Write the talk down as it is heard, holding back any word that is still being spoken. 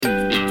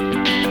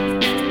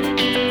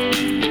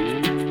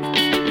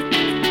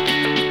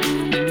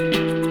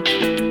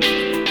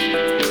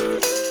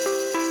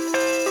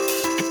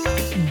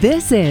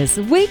This is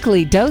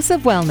Weekly Dose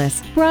of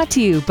Wellness, brought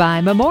to you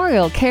by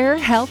Memorial Care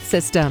Health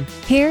System.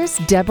 Here's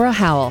Deborah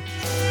Howell.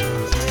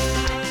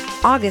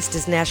 August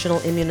is National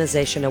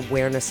Immunization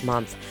Awareness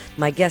Month.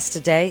 My guest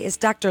today is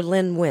Dr.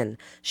 Lynn Nguyen.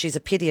 She's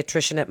a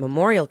pediatrician at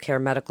Memorial Care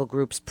Medical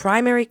Group's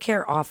primary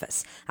care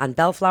office on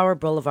Bellflower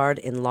Boulevard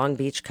in Long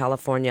Beach,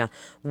 California.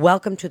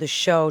 Welcome to the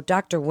show,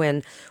 Dr.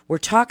 Nguyen. We're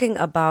talking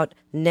about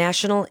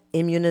National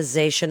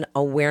Immunization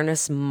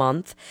Awareness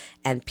Month,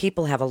 and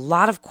people have a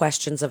lot of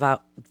questions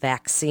about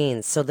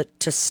vaccines. So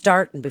to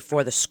start, and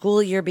before the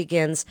school year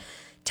begins,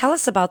 tell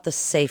us about the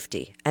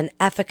safety and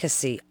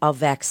efficacy of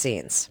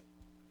vaccines.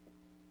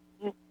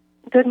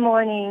 Good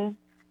morning.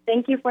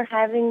 Thank you for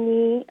having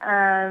me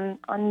on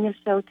your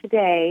show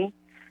today.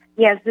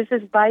 Yes, this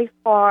is by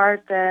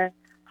far the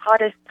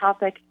hottest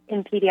topic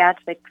in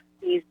pediatrics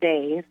these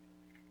days.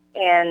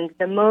 And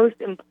the most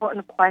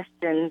important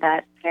question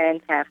that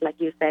parents have, like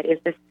you said, is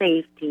the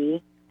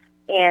safety.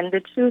 And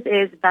the truth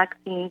is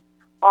vaccines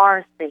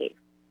are safe.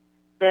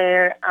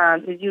 There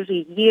is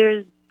usually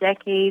years,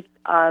 decades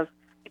of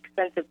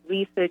extensive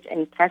research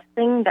and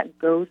testing that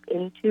goes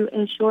into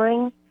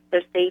ensuring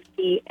their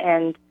safety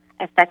and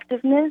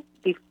effectiveness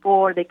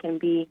before they can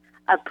be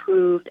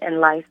approved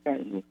and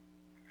licensed.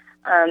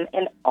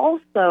 And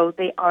also,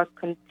 they are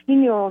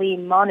continually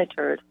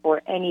monitored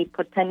for any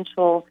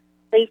potential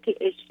safety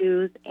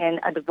issues and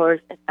adverse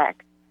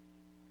effects.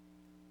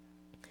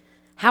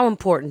 How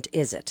important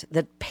is it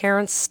that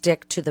parents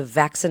stick to the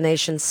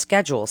vaccination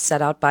schedule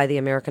set out by the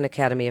American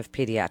Academy of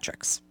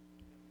Pediatrics?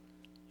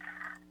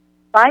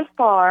 By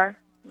far,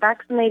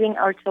 vaccinating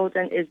our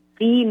children is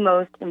the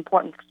most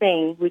important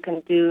thing we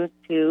can do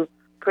to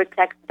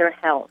protect their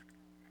health.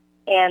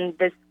 And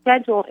the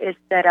schedule is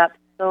set up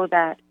so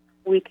that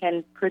we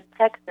can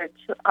protect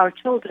our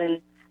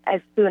children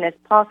as soon as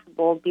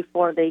possible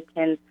before they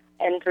can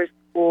enter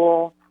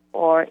school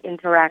or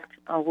interact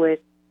with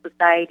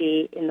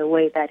society in the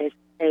way that is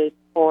safe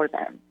for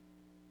them.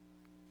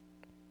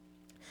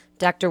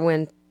 Dr.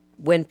 Nguyen,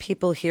 when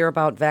people hear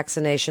about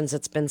vaccinations,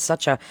 it's been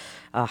such a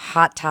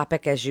hot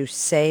topic, as you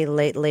say,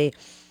 lately.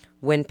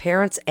 When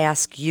parents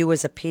ask you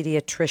as a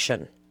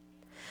pediatrician,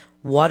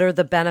 what are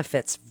the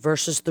benefits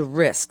versus the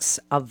risks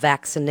of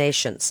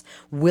vaccinations?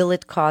 Will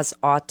it cause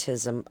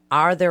autism?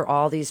 Are there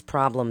all these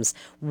problems?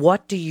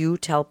 What do you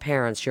tell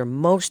parents, your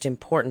most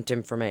important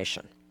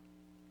information?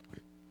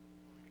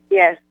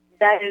 Yes,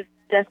 that is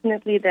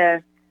definitely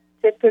the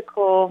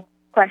typical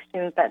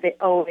questions that they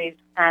always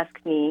ask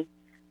me,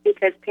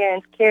 because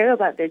parents care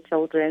about their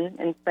children,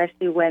 and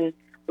especially when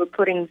we're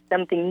putting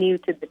something new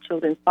to the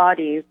children's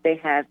bodies, they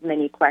have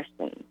many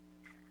questions.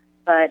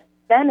 But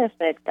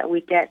benefits that we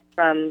get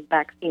from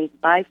vaccines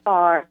by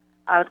far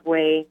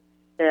outweigh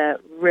the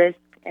risk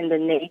and the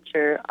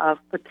nature of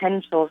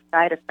potential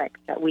side effects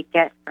that we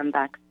get from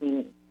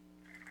vaccines.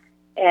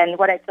 And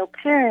what I tell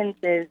parents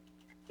is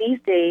these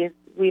days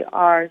we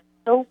are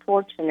so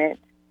fortunate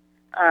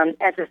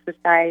as a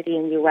society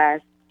in the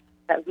U.S.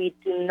 that we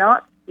do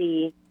not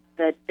see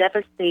the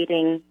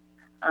devastating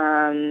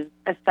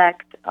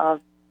effect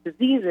of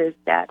diseases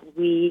that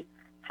we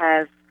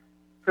have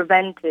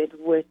prevented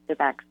with the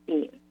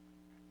vaccine.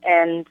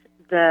 And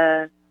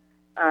the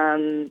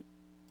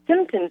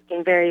symptoms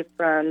can vary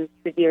from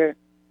severe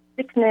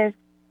sickness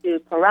to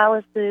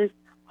paralysis,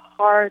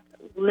 heart,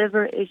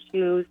 liver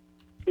issues,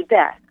 to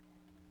death.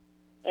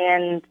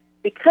 And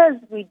because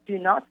we do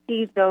not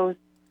see those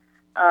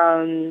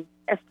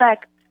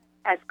effects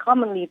as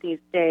commonly these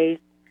days,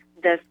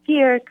 the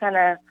fear kind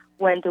of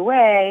went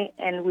away,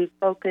 and we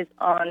focus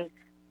on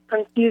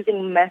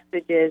confusing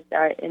messages that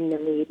are in the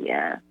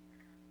media.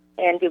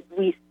 And if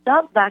we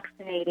stop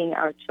vaccinating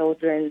our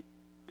children,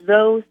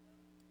 those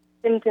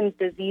symptoms,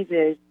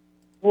 diseases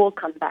will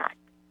come back,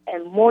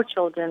 and more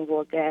children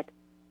will get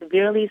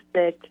severely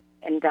sick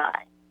and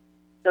die.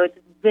 So it's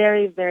a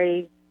very,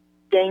 very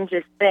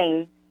dangerous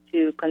thing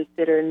to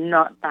consider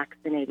not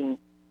vaccinating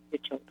your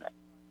children.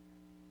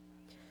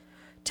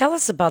 Tell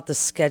us about the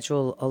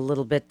schedule a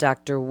little bit,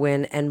 Dr.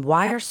 Nguyen, and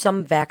why are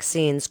some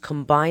vaccines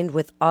combined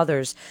with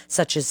others,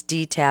 such as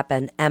DTaP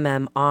and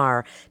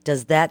MMR?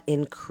 Does that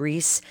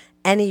increase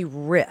any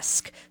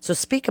risk? So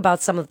speak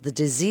about some of the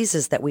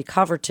diseases that we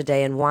covered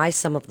today and why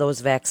some of those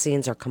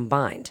vaccines are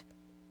combined.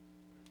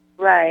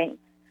 Right.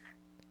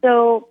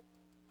 So,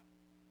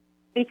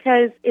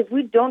 because if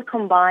we don't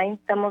combine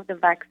some of the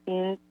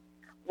vaccines,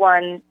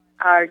 one,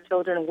 our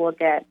children will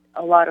get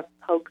a lot of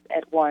pokes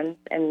at once,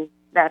 and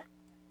that's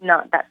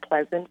not that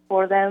pleasant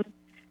for them.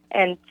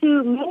 And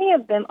two, many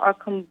of them are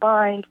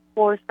combined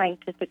for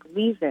scientific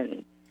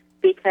reasons,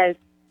 because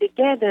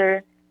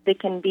together they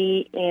can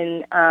be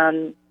in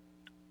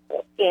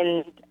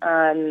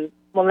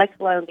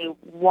molecularly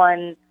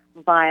one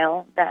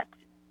vial that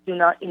do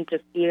not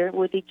interfere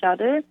with each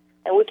other,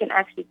 and we can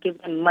actually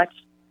give them much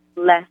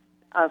less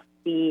of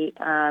the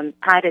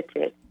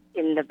additives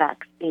in the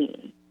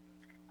vaccine.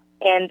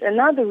 And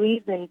another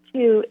reason,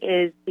 too,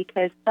 is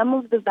because some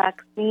of the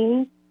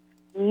vaccines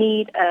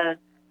need a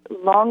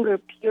longer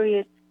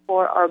period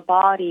for our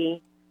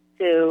body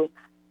to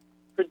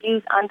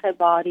produce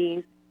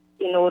antibodies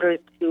in order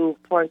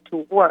for it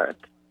to work.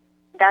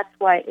 That's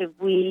why if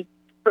we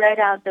spread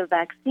out the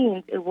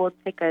vaccines, it will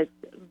take us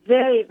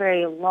very,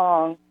 very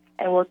long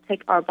and will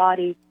take our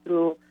bodies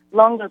through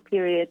longer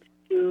periods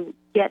to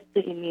get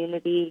the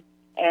immunity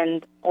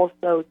and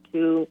also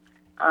to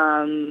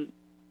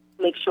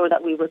make sure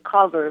that we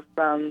recover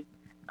from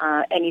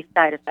any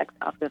side effects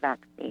of the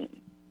vaccine.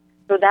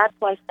 So that's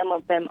why some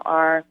of them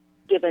are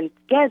given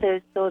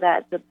together so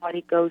that the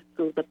body goes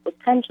through the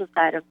potential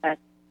side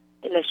effects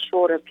in a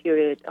shorter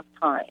period of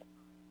time.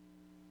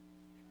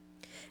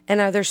 And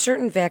are there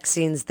certain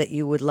vaccines that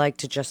you would like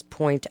to just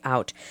point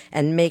out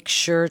and make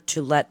sure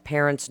to let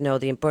parents know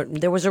the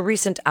important? There was a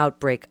recent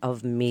outbreak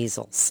of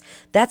measles.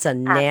 That's a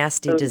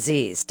nasty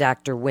disease,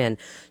 Dr. Nguyen.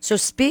 So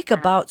speak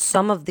about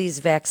some of these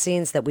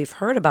vaccines that we've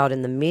heard about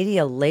in the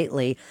media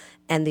lately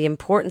and the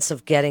importance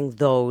of getting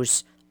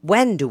those.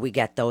 When do we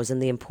get those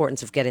and the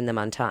importance of getting them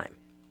on time?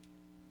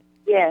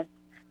 Yes.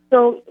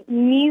 So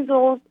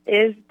measles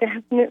is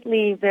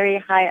definitely very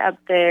high up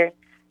there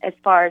as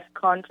far as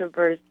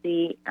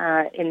controversy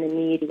in the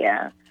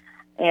media.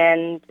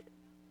 And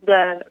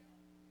the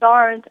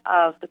start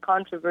of the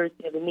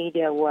controversy of the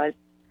media was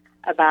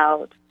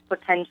about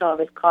potential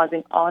of it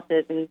causing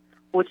autism,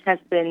 which has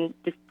been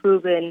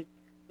disproven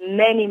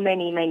many,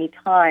 many, many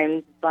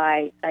times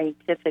by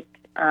scientific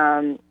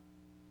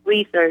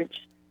research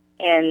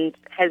and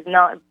has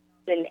not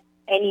been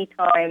any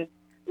time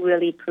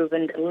really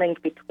proven the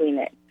link between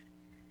it.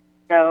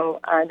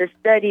 So the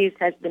studies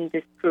has been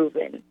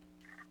disproven.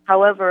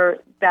 However,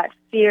 that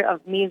fear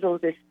of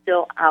measles is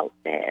still out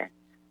there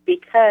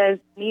because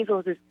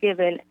measles is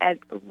given at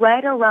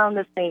right around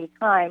the same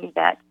time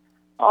that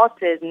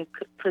autism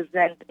could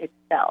present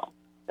itself.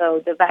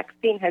 So the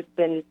vaccine has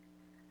been,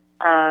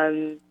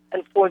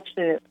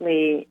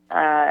 unfortunately,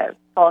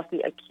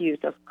 falsely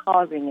accused of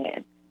causing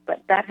it,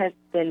 but that has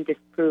been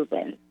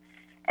disproven.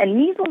 And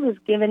measles is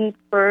given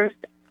first,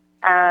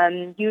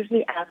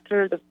 usually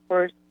after the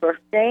first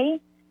birthday,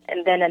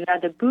 and then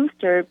another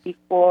booster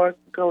before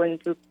going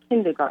to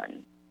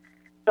kindergarten.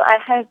 So I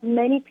have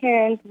many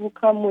parents who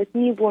come with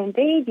newborn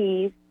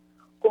babies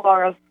who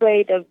are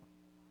afraid of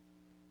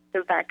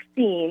the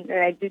vaccine, and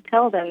I do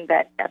tell them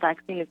that that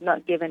vaccine is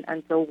not given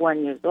until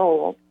 1 year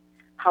old.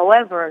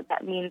 However,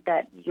 that means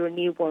that your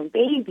newborn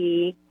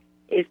baby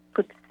is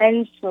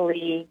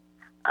potentially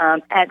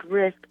at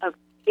risk of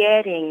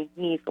getting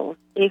measles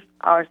if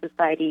our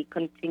society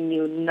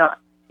continue not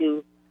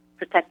to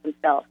protect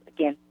themselves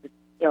against this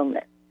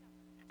illness.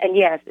 And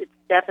yes, it's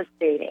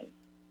devastating.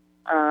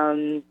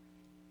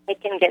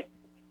 It can get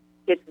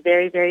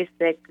very, very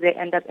sick. They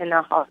end up in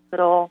a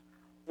hospital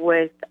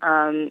with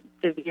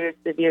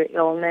severe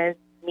illness,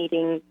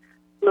 needing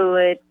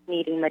fluids,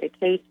 needing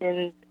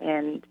medications,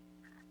 and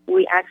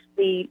we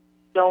actually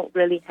don't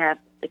really have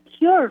the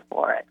cure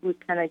for it. We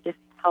kind of just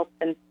help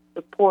them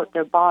support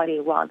their body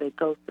while they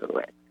go through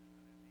it.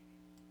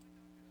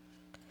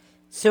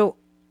 So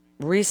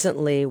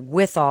recently,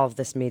 with all of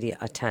this media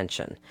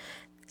attention,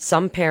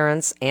 some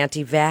parents,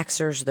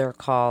 anti-vaxxers they're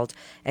called,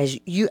 as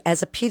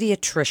a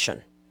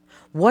pediatrician,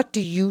 what do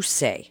you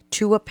say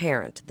to a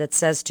parent that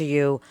says to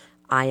you,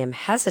 I am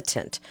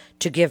hesitant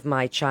to give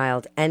my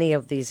child any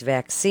of these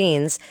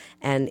vaccines,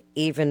 and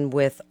even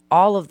with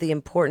all of the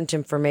important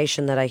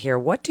information that I hear,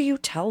 what do you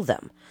tell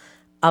them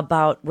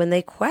about when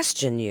they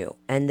question you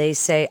and they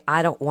say,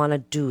 I don't want to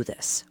do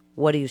this?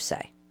 What do you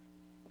say?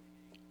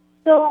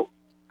 So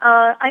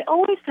I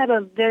always have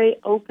a very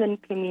open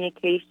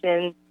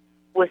communication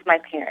with my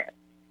parents,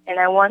 and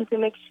I want to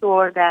make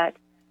sure that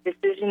the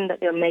decision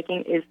that they're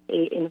making is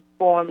an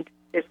informed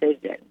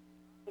decision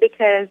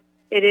because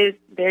it is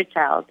their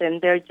child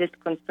and they're just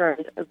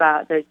concerned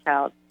about their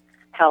child's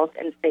health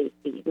and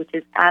safety, which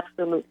is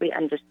absolutely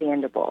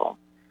understandable.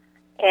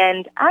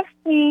 And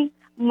actually,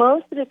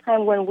 most of the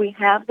time when we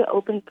have the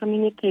open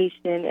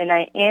communication and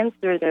I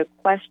answer their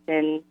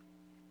questions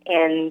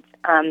and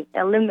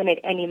eliminate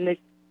any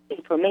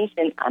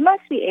misinformation, I'm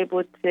actually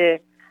able to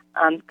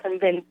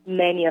convince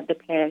many of the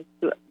parents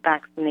to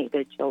vaccinate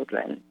their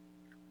children.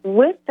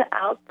 With the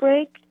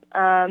outbreak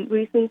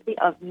recently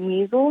of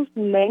measles,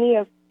 many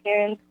of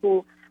parents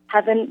who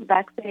haven't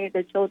vaccinated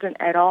their children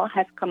at all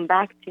have come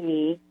back to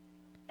me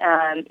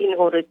in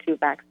order to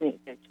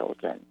vaccinate their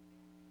children.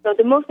 So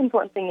the most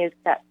important thing is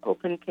that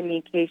open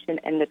communication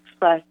and the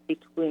trust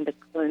between the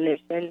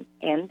clinician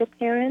and the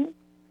parent.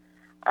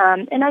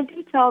 And I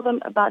do tell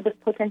them about the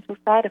potential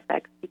side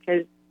effects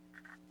because,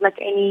 like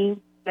any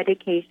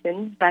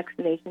medication,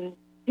 vaccinations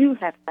do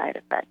have side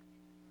effects.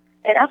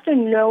 And after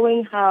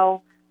knowing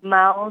how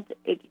mild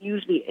it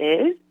usually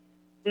is,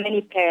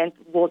 many parents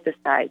will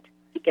decide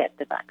to get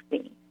the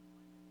vaccine.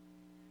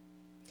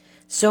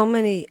 So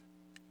many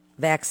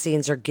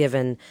vaccines are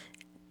given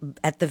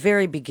at the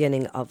very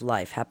beginning of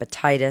life,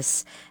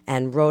 hepatitis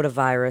and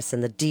rotavirus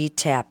and the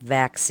DTaP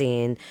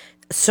vaccine.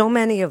 So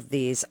many of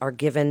these are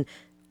given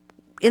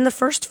in the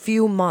first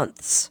few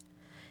months.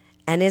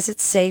 And is it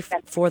safe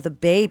for the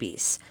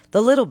babies,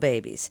 the little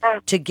babies,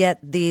 to get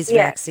these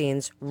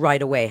vaccines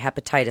right away,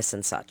 hepatitis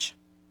and such?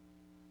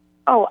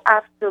 Oh,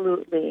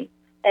 absolutely.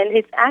 And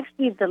it's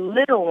actually the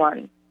little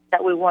ones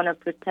that we want to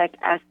protect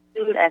as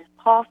soon as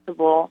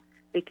possible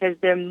because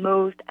they're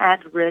most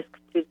at risk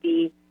to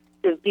be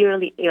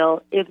severely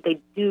ill if they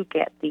do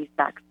get these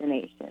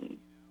vaccinations.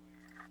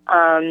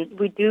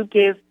 We do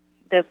give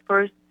the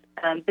first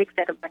big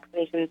set of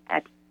vaccinations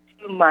at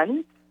 2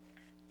 months,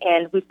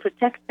 and we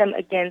protect them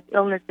against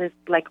illnesses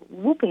like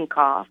whooping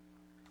cough,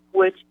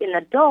 which in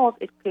adults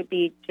it could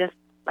be just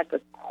like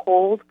a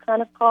cold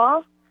kind of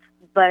cough,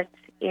 but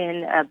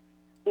in a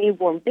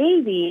newborn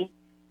baby,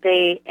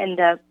 they end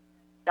up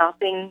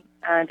stopping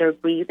their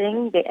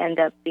breathing. They end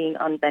up being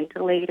on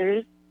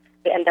ventilators.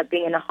 They end up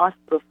being in a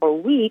hospital for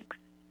weeks,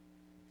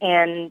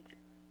 and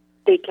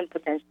they can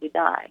potentially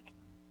die.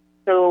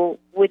 So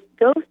with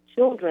those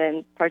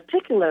children,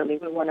 particularly,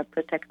 we want to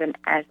protect them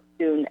as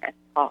soon as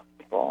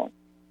possible.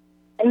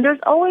 And there's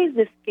always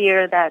this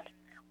fear that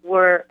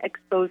we're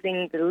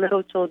exposing the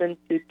little children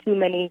to too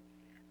many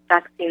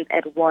vaccines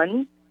at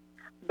once.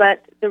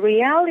 But the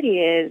reality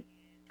is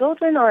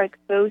children are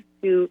exposed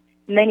to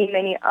many,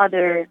 many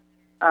other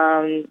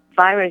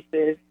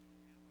viruses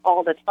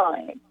all the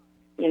time.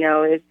 You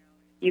know, if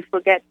you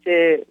forget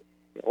to,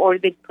 or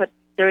they put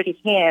dirty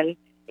hands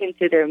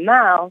into their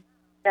mouth,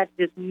 that's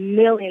just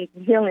millions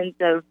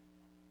of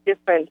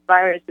different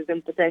viruses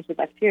and potential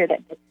bacteria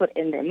that they put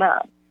in their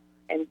mouth,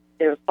 and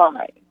they're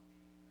fine.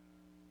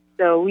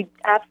 So we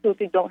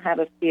absolutely don't have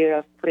a fear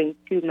of putting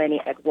too many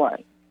at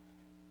once.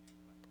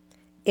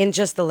 In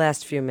just the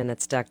last few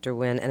minutes, Dr.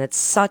 Nguyen, and it's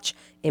such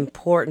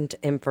important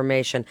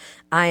information.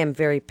 I am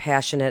very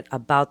passionate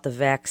about the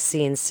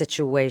vaccine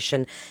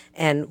situation,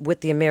 and with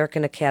the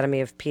American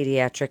Academy of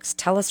Pediatrics,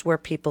 tell us where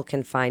people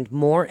can find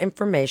more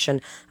information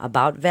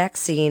about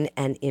vaccine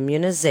and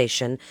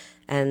immunization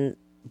and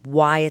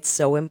why it's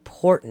so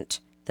important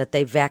that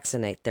they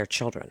vaccinate their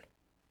children.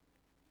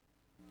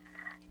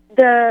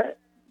 The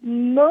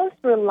most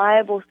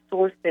reliable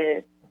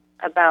sources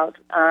about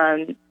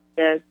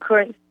the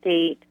current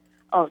state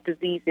of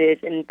diseases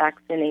and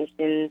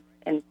vaccinations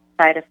and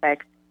side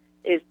effects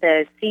is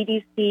the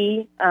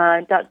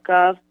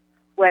CDC.gov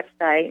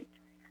website.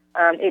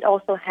 It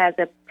also has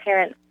a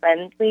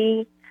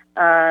parent-friendly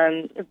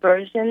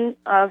version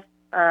of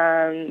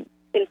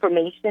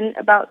information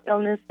about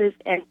illnesses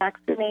and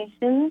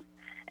vaccinations.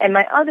 And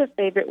my other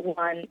favorite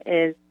one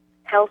is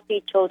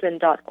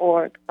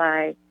healthychildren.org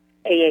by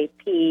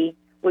AAP,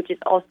 which is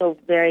also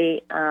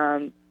very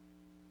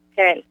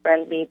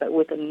parent-friendly, but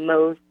with the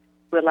most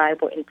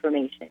reliable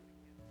information.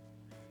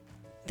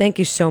 Thank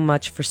you so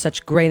much for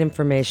such great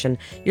information.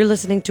 You're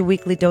listening to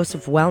Weekly Dose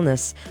of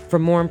Wellness. For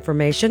more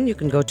information, you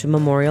can go to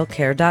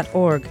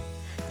memorialcare.org.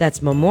 That's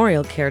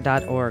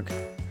memorialcare.org.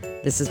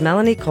 This is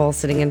Melanie Cole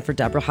sitting in for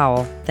Deborah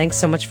Howell. Thanks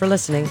so much for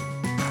listening.